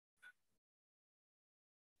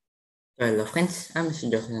Hello friends, I'm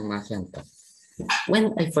Marcianta.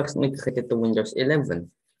 When I first migrated to Windows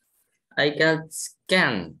 11, I got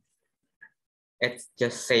scan. It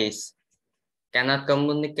just says, cannot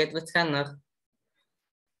communicate with scanner.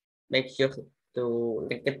 Make sure to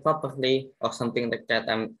link it properly or something like that.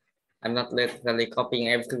 I'm not literally copying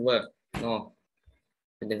every word. No,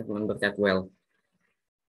 I didn't remember that well.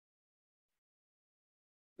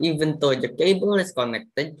 Even though the cable is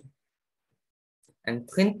connected and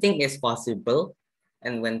printing is possible,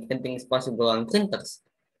 and when printing is possible on printers,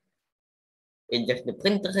 it's just the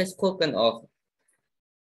printer is broken off.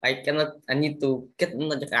 I need to get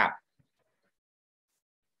another app.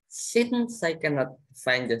 Since I cannot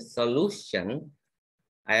find the solution,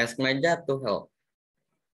 I asked my dad to help.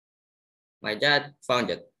 My dad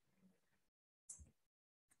found it.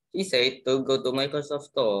 He said to go to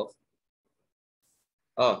Microsoft Store.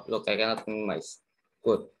 Oh, look, I cannot minimize.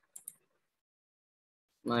 Good.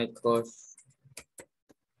 Microsoft.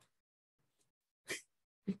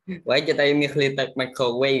 Why did I immediately type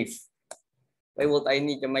microwave? Why would I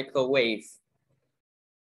need a microwave?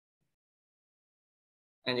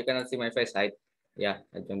 And you cannot see my face, right? Yeah,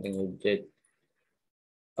 I don't think you did.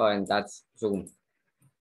 Oh, and that's Zoom.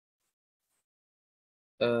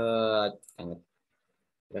 Dang it.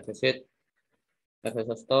 That is it.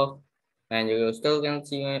 Microsoft Store. And you still cannot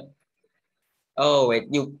see my... Oh, wait,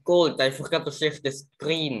 you could. I forgot to shift the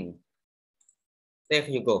screen. There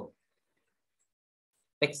you go.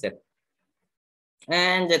 Fix it.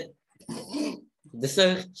 And the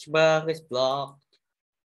search bar is blocked.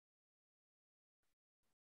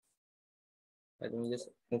 Let me just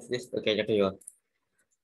move this. Okay, there you go.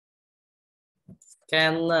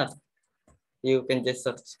 Scanner. You can just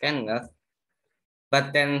search scanner.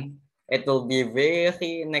 But then it will be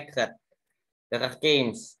very naked. There are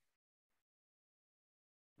games.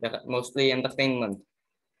 There are mostly entertainment.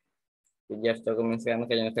 You just recommend scanner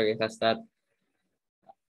can you request that?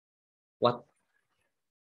 What?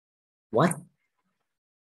 What?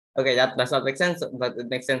 Okay, that does not make sense, but it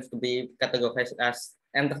makes sense to be categorized as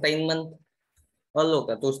entertainment. Oh, look,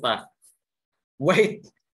 a 2-star. Wait.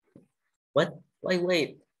 What? Why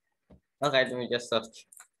wait? Okay, let me just search.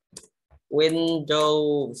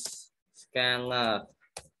 Windows Scanner.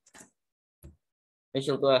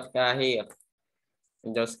 Visual to here.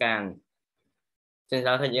 Windows Scan. Since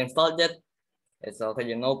I already installed it, it's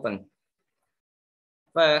already open.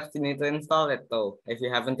 First, you need to install it though, if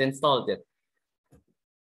you haven't installed it.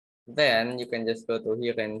 Then you can just go to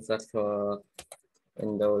here and search for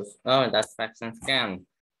Windows. Oh, that's Fax and Scan.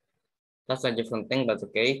 That's a different thing, but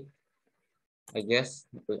okay. I guess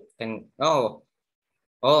we can. Oh,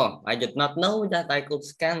 I did not know that I could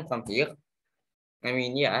scan from here. I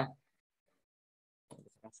mean, yeah,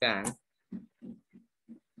 scan.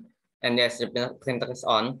 And yes, the printer is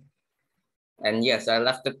on. And yes, I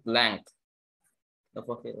left it blank.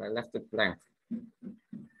 Okay, I left it blank.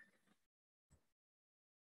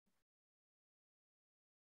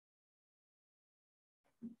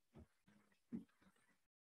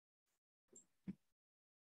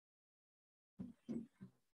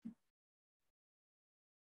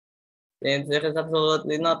 And there is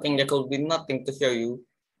absolutely nothing. There could be nothing to show you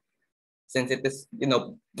since it is,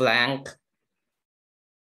 blank.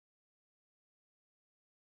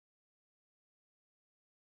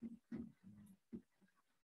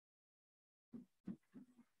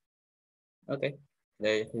 Okay,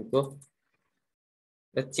 there you go.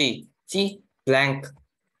 Let's see. See, blank.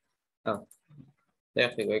 Oh,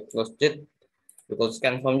 there you go. Closed it. You can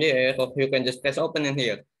scan from there, or you can just press open in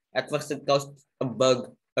here. At first, it caused a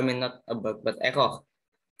bug. I mean, not a bug, but error.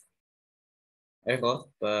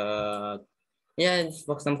 But yeah,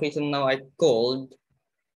 for some reason now I called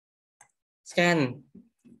scan.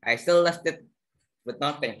 I still left it with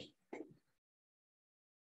nothing.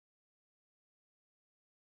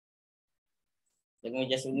 Then we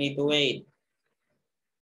just need to wait.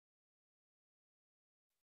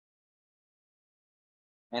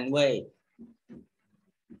 And wait.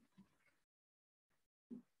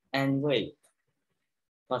 And wait.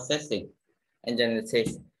 Processing. And then it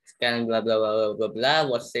says scan blah blah blah blah blah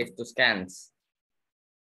was saved to scans.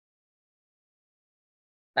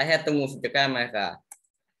 I had to move the camera.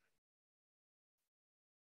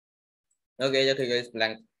 Okay, guys,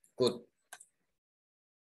 blank. Good.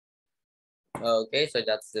 Okay, so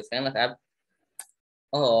that's the scanner app.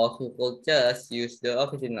 Or you could just use the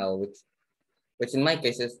original, which in my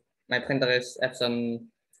case is my printer is Epson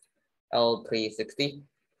L360.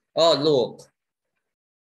 Oh, look.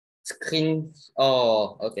 Screen.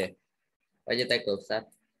 Oh, okay. Why did I close that?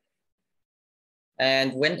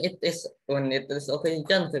 And when it is already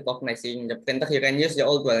done recognizing the printer, you can use the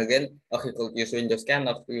old one again, or you could use Windows Scan,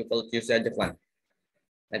 or you could use the other one.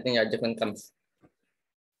 I think the other one comes.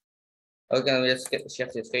 Okay, let's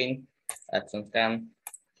share the screen. Epson Scan,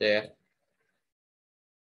 share.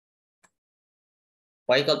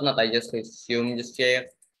 Why could not I just resume the share?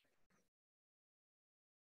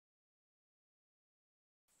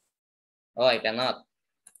 Oh, I cannot.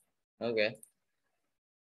 Okay.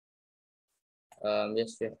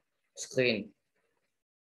 Just share screen.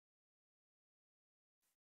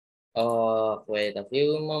 Oh, wait a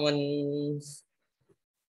few moments.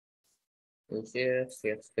 Share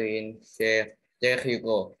screen, share. There you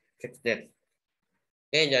go. Check that.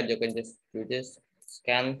 Okay, then you can just do this.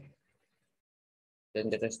 Scan. Then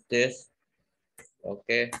there is this.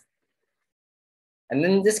 Okay. And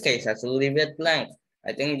in this case, I should leave it blank.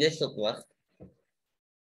 I think this should work.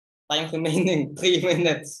 Time remaining 3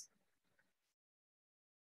 minutes.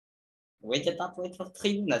 We did not wait for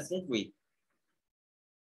 3 minutes, did we?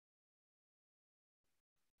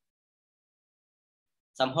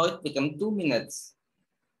 Somehow it became 2 minutes.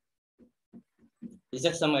 Is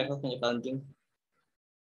there some error when you're counting?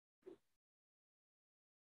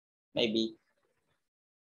 Maybe.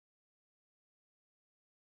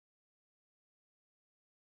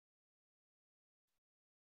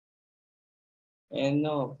 And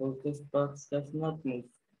no, focus box does not move.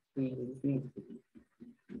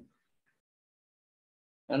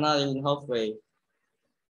 And not even halfway.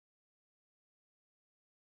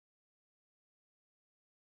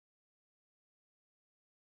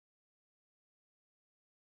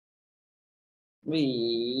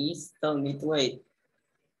 We still need to wait.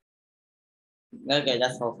 Okay,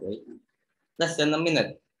 that's halfway. Less than a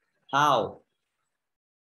minute. How?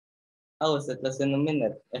 How is it less than a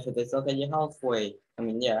minute? If it is already halfway. I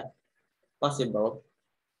mean, yeah, possible.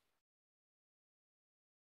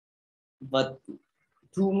 But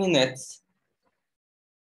 2 minutes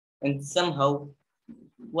and somehow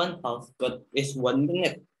 1 half cut is 1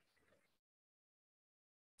 minute.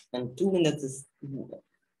 And 2 minutes is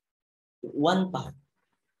 1 part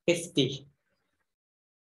 50.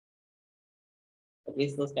 At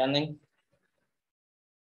least for scanning.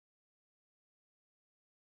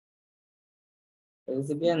 It is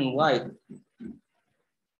again white.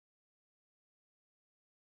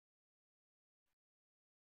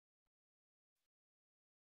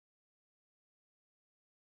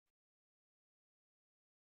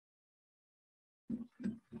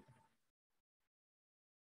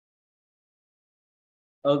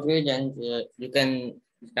 Okay, then you can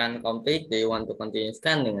scan complete. Do you want to continue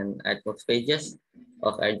scanning and add more pages?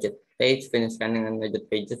 Or edit page, finish scanning and edit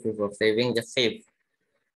pages before saving, just save.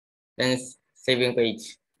 Then it's saving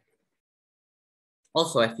page.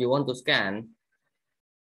 Also, if you want to scan,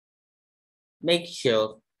 make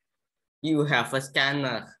sure you have a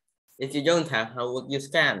scanner. If you don't have, how would you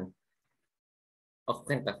scan? Of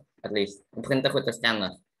printer, at least. A printer with a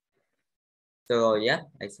scanner. So yeah,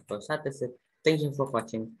 I suppose that is it. Thank you for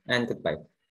watching and goodbye.